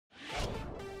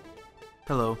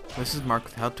Hello, this is Mark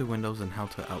with How to Windows and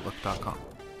HowToOutlook.com.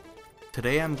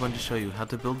 Today I'm going to show you how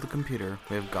to build the computer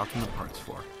we have gotten the parts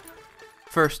for.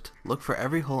 First, look for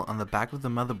every hole on the back of the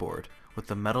motherboard with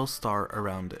the metal star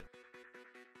around it.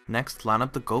 Next, line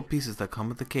up the gold pieces that come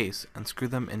with the case and screw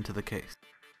them into the case.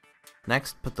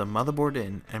 Next, put the motherboard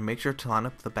in and make sure to line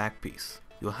up the back piece.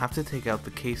 You'll have to take out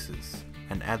the cases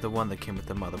and add the one that came with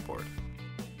the motherboard.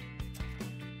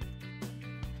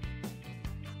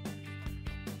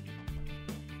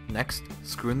 Next,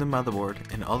 screw in the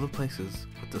motherboard in all the places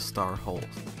with the star holes.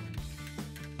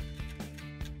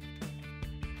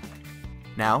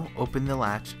 Now open the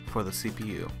latch for the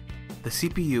CPU. The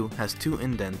CPU has two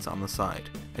indents on the side,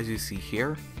 as you see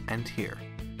here and here.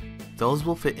 Those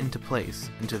will fit into place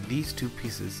into these two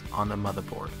pieces on the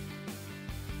motherboard.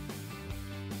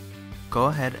 Go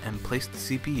ahead and place the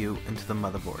CPU into the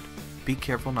motherboard. Be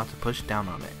careful not to push down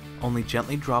on it. Only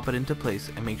gently drop it into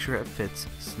place and make sure it fits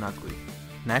snugly.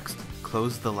 Next,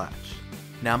 close the latch.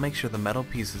 Now make sure the metal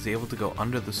piece is able to go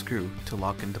under the screw to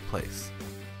lock into place.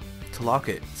 To lock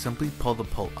it, simply pull the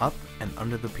pull up and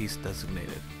under the piece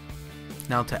designated.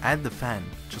 Now to add the fan,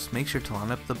 just make sure to line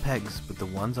up the pegs with the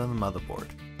ones on the motherboard.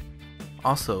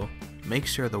 Also, make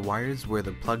sure the wire is where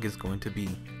the plug is going to be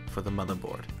for the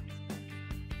motherboard.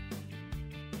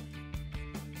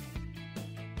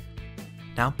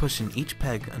 Now push in each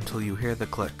peg until you hear the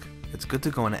click. It's good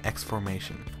to go in an X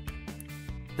formation.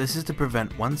 This is to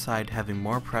prevent one side having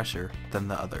more pressure than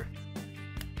the other.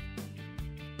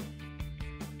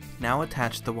 Now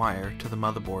attach the wire to the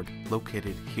motherboard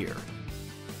located here.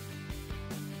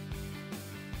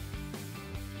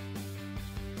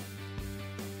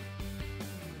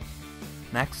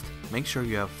 Next, make sure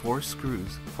you have 4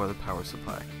 screws for the power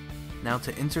supply. Now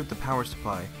to insert the power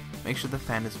supply, make sure the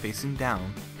fan is facing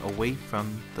down, away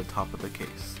from the top of the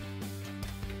case.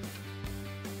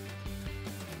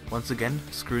 Once again,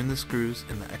 screw in the screws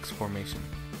in the X formation.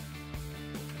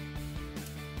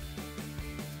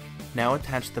 Now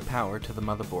attach the power to the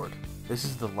motherboard. This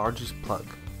is the largest plug.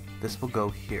 This will go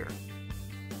here.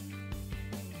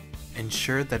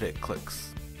 Ensure that it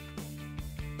clicks.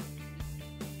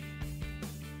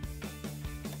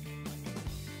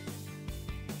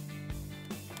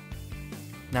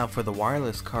 Now for the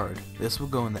wireless card, this will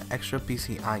go in the extra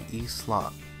PCIe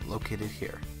slot located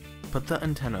here. Put the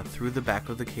antenna through the back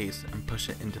of the case and push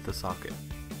it into the socket.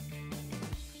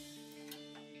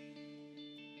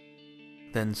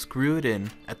 Then screw it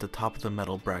in at the top of the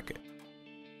metal bracket.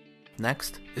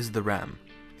 Next is the RAM.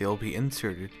 They will be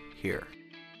inserted here.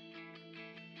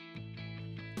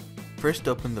 First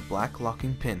open the black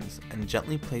locking pins and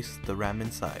gently place the RAM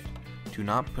inside. Do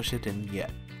not push it in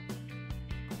yet.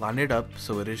 Line it up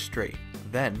so it is straight,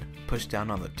 then push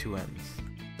down on the two ends.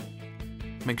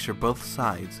 Make sure both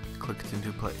sides clicked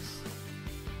into place.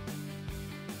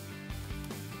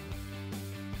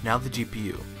 Now the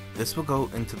GPU. This will go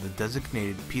into the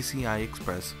designated PCI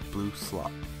Express blue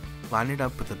slot. Line it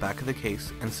up with the back of the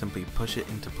case and simply push it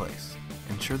into place.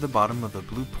 Ensure the bottom of the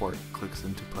blue port clicks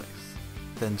into place.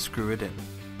 Then screw it in.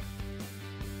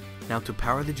 Now to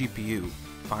power the GPU,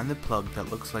 find the plug that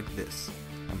looks like this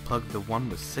and plug the one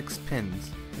with 6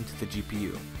 pins into the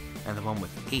GPU and the one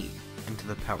with 8 into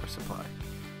the power supply.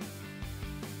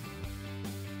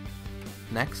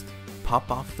 Next, pop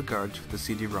off the guards for the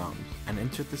CD-ROMs and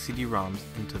insert the CD-ROMs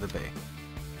into the bay.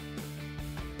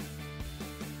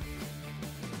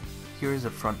 Here is a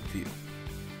front view.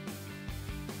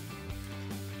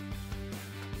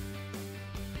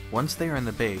 Once they are in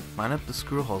the bay, line up the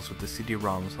screw holes with the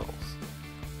CD-ROMs holes.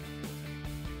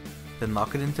 Then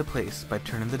lock it into place by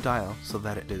turning the dial so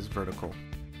that it is vertical.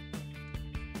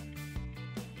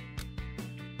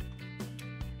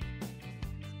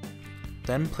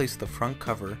 Then place the front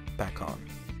cover back on.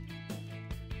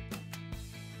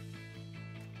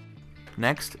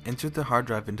 Next, insert the hard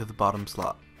drive into the bottom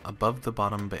slot, above the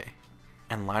bottom bay,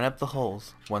 and line up the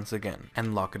holes once again,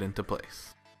 and lock it into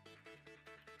place.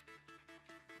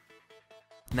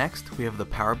 Next, we have the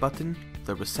power button,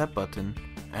 the reset button,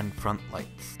 and front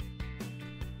lights.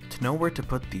 To know where to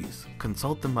put these,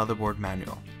 consult the motherboard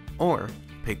manual, or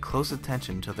pay close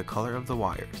attention to the color of the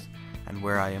wires and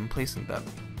where I am placing them.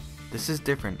 This is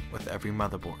different with every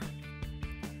motherboard.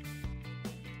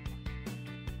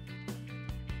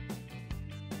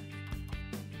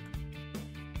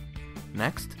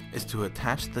 Next is to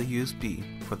attach the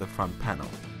USB for the front panel.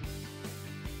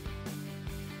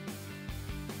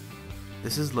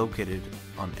 This is located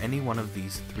on any one of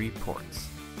these 3 ports.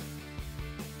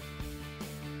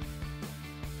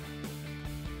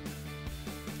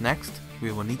 Next,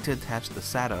 we will need to attach the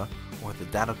SATA or the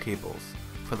data cables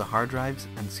for the hard drives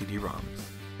and CD-ROMs.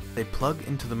 They plug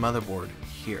into the motherboard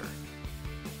here.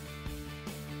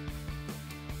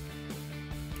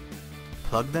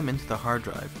 Plug them into the hard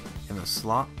drive in the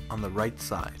slot on the right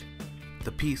side.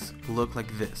 The piece will look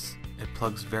like this. It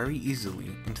plugs very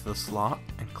easily into the slot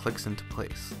and clicks into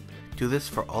place. Do this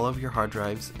for all of your hard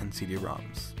drives and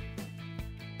CD-ROMs.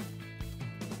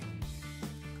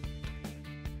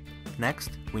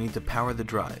 Next, we need to power the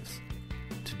drives.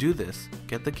 To do this,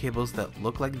 get the cables that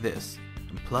look like this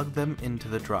and plug them into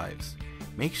the drives.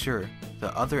 Make sure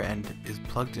the other end is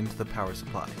plugged into the power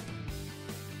supply.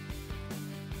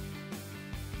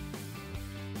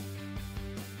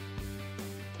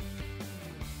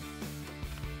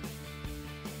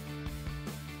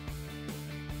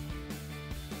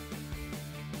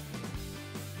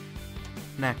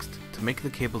 Next, to make the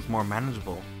cables more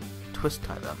manageable, twist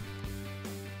tie them.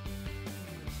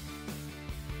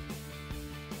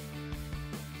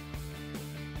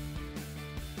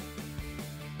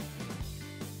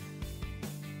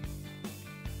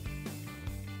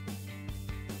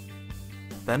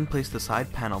 Then place the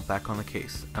side panel back on the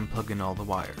case and plug in all the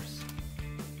wires.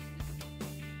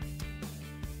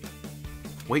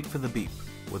 Wait for the beep.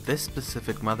 With this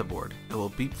specific motherboard, it will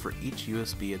beep for each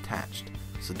USB attached,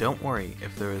 so don't worry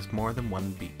if there is more than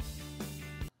one beep.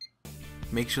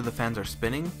 Make sure the fans are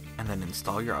spinning and then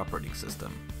install your operating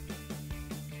system.